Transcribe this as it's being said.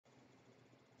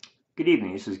Good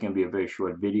evening. This is going to be a very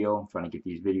short video. I'm trying to get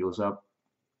these videos up,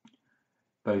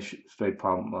 but it's straight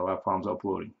problem. A lot of problems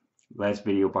uploading. Last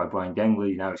video by Bryan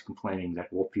Denlinger. Now he's complaining that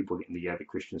all people getting together,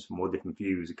 Christians from all different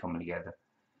views, are coming together,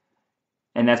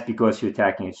 and that's because you're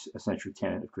attacking a central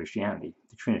tenet of Christianity,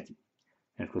 the Trinity.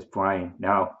 And of course, Bryan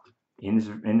now in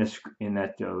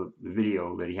that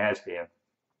video that he has there,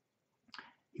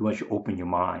 he wants you to open your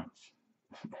minds.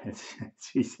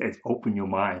 He says, "Open your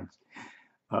minds."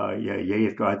 Yeah,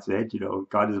 as God said,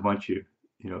 God doesn't want you,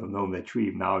 know that tree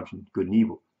of knowledge and good and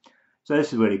evil. So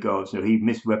this is where it goes. He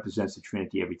misrepresents the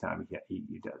Trinity every time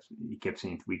he does. He kept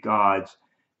saying three gods.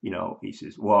 He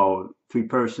says, well, three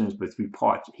persons, but three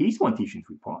parts. He's the one teaching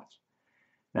three parts.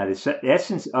 Now, the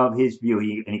essence of his view,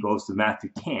 he goes to Matthew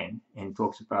 10 and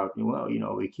talks about,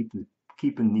 we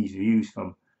keeping these views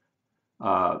from,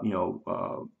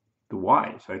 the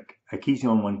wise. Like he's the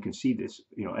only one who can see this.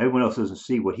 Everyone else doesn't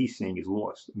see what he's seeing is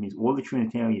lost. It means all the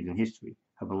Trinitarians in history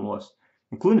have been lost,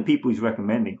 including the people he's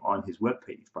recommending on his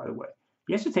webpage, by the way.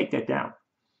 He has to take that down.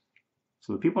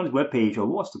 So the people on his webpage are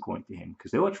lost according to him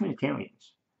because they're all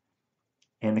Trinitarians.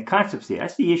 And the concepts there,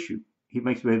 that's the issue. He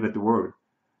makes very about the word.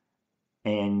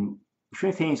 And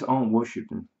Trinitarians aren't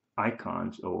worshiping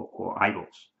icons or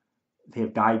idols. They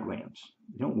have diagrams.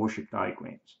 They don't worship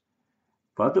diagrams.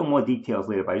 But I'll do more details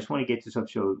later, but I just want to get this up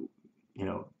so,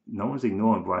 no one's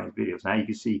ignoring Bryan's videos. Now you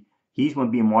can see he's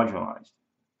one being marginalized.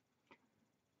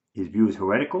 His view is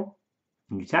heretical.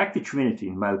 When you attack the Trinity,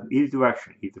 no matter either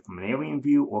direction, either from an alien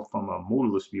view or from a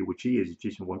modalist view, which he is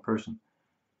just one person,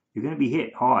 you're going to be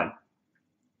hit hard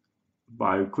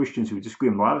by Christians who disagree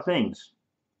on a lot of things.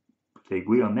 But they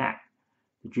agree on that.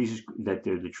 That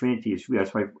the Trinity is real.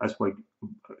 That's why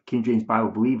King James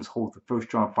Bible believers hold the 1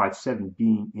 John 5:7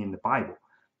 being in the Bible.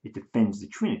 It defends the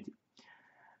Trinity.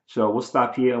 So we'll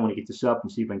stop here. I want to get this up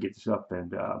and see if I can get this up,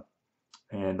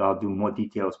 and I'll do more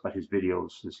details about his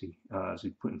videos as he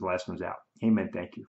put the last ones out. Amen. Thank you.